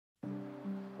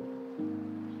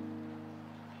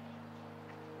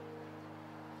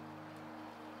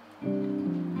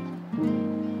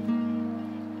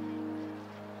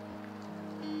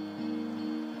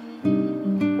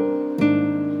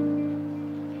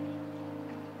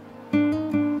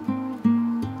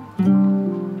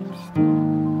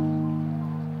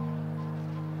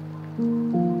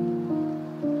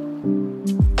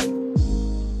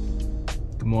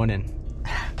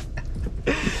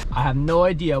have no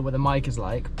idea what the mic is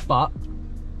like, but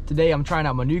today I'm trying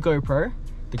out my new GoPro,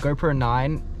 the GoPro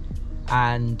 9,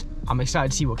 and I'm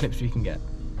excited to see what clips we can get.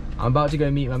 I'm about to go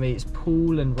meet my mates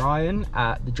Paul and Ryan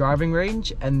at the driving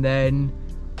range, and then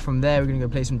from there we're gonna go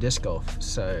play some disc golf.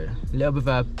 So a little bit of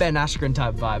a Ben Askren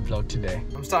type vibe vlog today.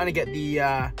 I'm starting to get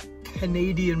the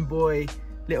Canadian boy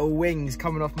little wings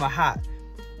coming off my hat.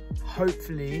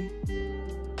 Hopefully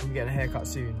I'm getting a haircut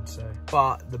soon,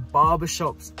 but the barber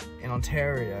shops in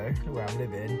Ontario, where I'm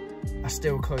living, are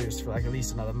still closed for like at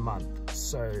least another month.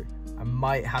 So I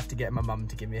might have to get my mum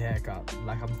to give me a haircut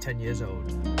like I'm 10 years old.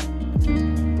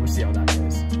 We'll see how that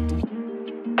goes.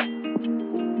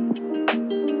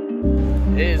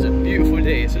 It is a beautiful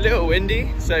day. It's a little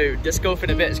windy, so disc golf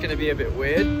in a bit is going to be a bit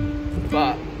weird,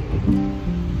 but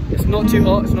it's not too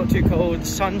hot, it's not too cold, the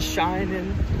sun's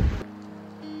shining.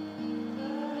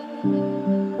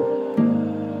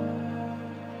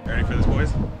 Ready for this,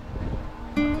 boys?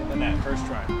 In the net, first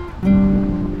try.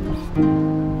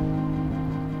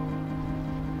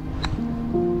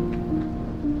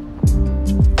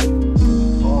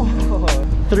 Oh,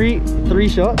 three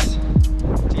shots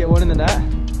to get one in the net.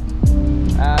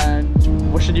 And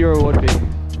what should your reward be?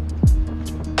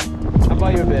 I'll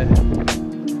buy you a beer.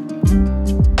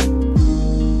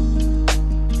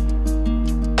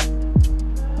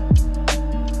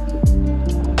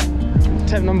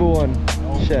 Attempt number 1.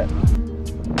 Oh. Shit.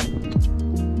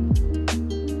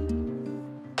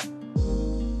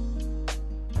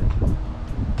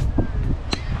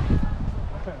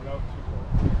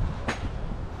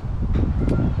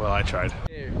 Well, I tried.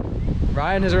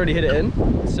 Ryan has already hit it in,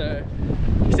 so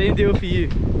same deal for you.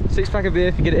 6-pack of beer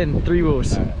if you get it in, 3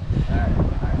 balls. All right.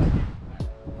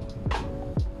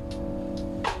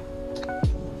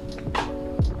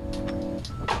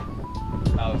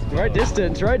 Right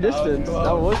distance, right distance.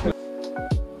 That was good.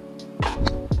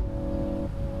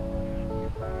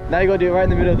 Now you gotta do it right in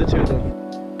the middle of the two of them.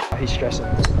 Oh, he's stressing.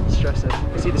 He's stressing.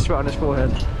 You see the sweat on his forehead.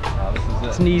 Oh,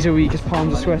 his knees are weak, his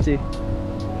palms are sweaty.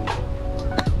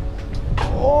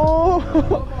 Oh!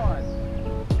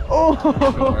 Oh!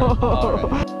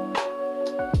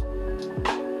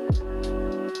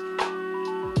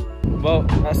 Well,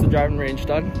 that's the driving range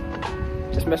done.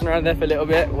 Just messing around there for a little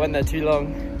bit, went there too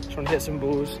long. Just want to hit some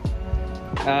balls.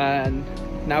 And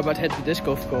now about to head to the disc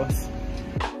golf course.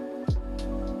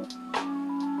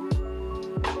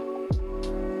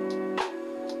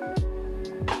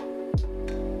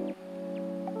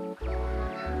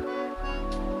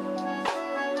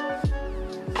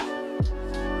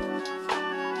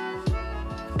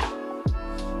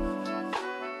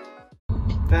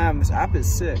 Damn, this app is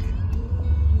sick.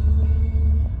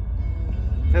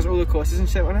 There's all the courses and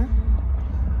shit on it.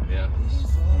 Yeah.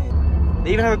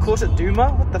 They even have a course at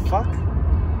Duma? What the fuck? A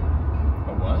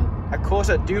what? A course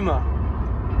at Duma.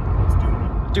 What's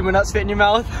Duma? Duma nuts fit in your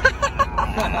mouth?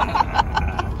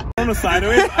 On the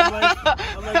sideways, I'm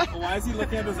like, why is he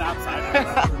looking at his app sideways?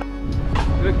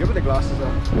 You look good with the glasses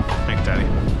on. Thanks, Daddy.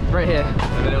 Right here.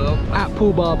 At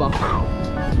Paul Barber.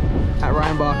 At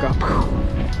Ryan Barker.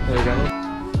 There we go.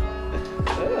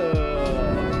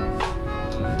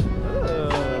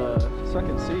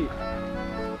 Second seat.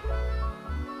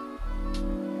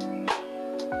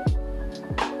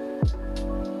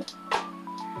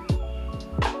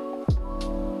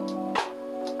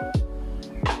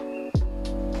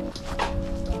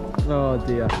 Oh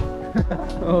dear.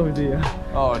 Oh dear.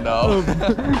 Oh no.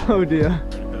 Oh dear.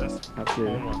 Ready for this?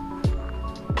 Absolutely.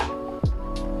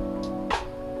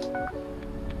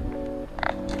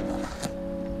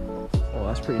 Oh,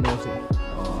 that's pretty naughty.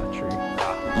 Oh, tree.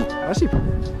 I see.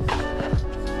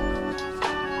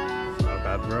 Not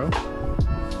bad, bro.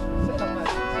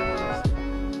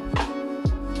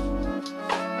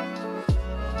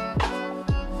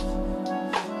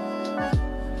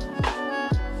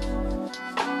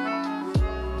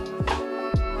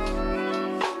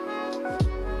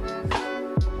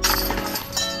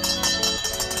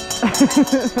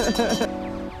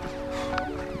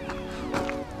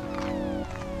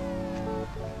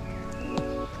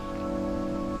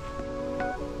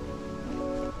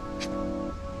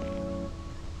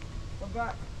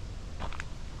 Back.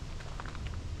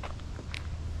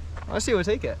 I see, we'll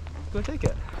take it. Go take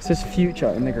it. It says future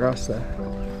in the grass there.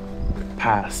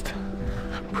 Past.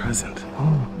 Present.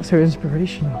 Oh, that's so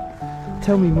inspirational.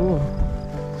 Tell me more.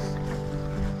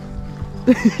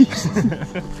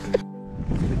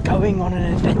 We're going on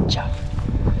an adventure.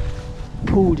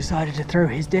 Paul decided to throw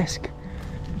his disc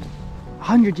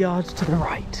 100 yards to the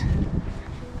right.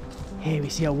 Here we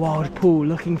see a wild Paul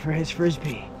looking for his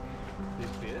frisbee.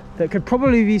 that could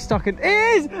probably be stuck in. It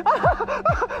is!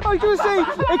 I was gonna say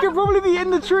it could probably be in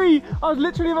the tree. I was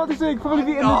literally about to say it could probably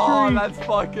be in the tree. Oh, that's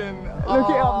fucking. Look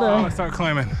it up I'm there. gonna start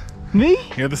climbing. Me?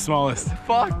 You're the smallest.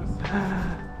 Fuck.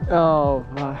 Oh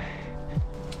my.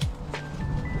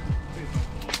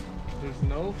 There's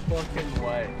no fucking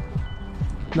way.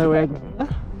 No way.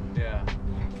 Yeah.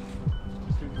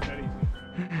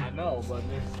 I know, but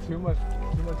there's too much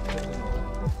chicken.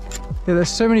 Yeah, there's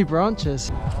so many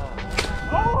branches.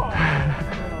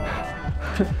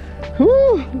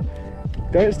 Woo!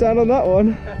 Don't stand on that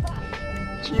one.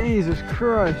 Jesus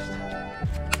Christ.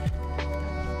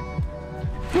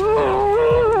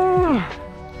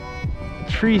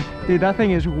 Tree, dude, that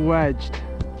thing is wedged.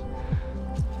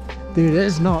 Dude, it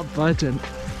is not budging.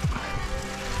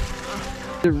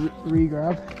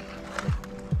 Re-grab.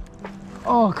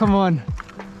 Oh, come on.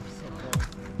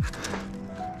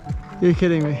 You're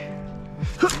kidding me.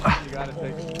 You gotta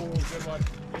take it. Good one.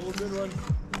 Oh, good one.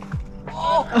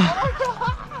 Oh!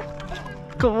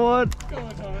 Come on. Come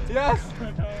on, Thomas. Yes! Come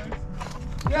on, Thomas.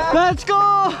 Yes! Let's go!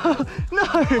 No!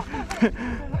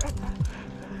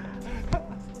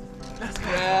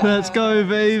 Yeah. Let's go,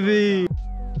 baby!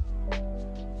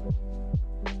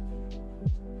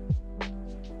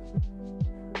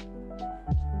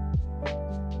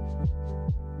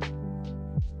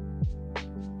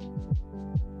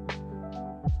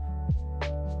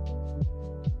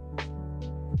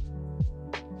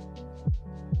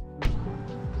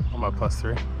 I'm at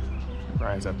 +3.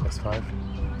 Ryan's at +5.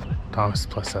 Thomas is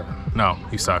 +7. No,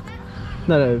 you suck.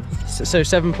 No. So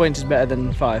 7 points is better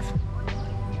than 5.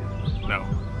 No.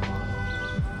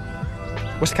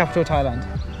 What's the capital of Thailand?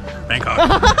 Bangkok.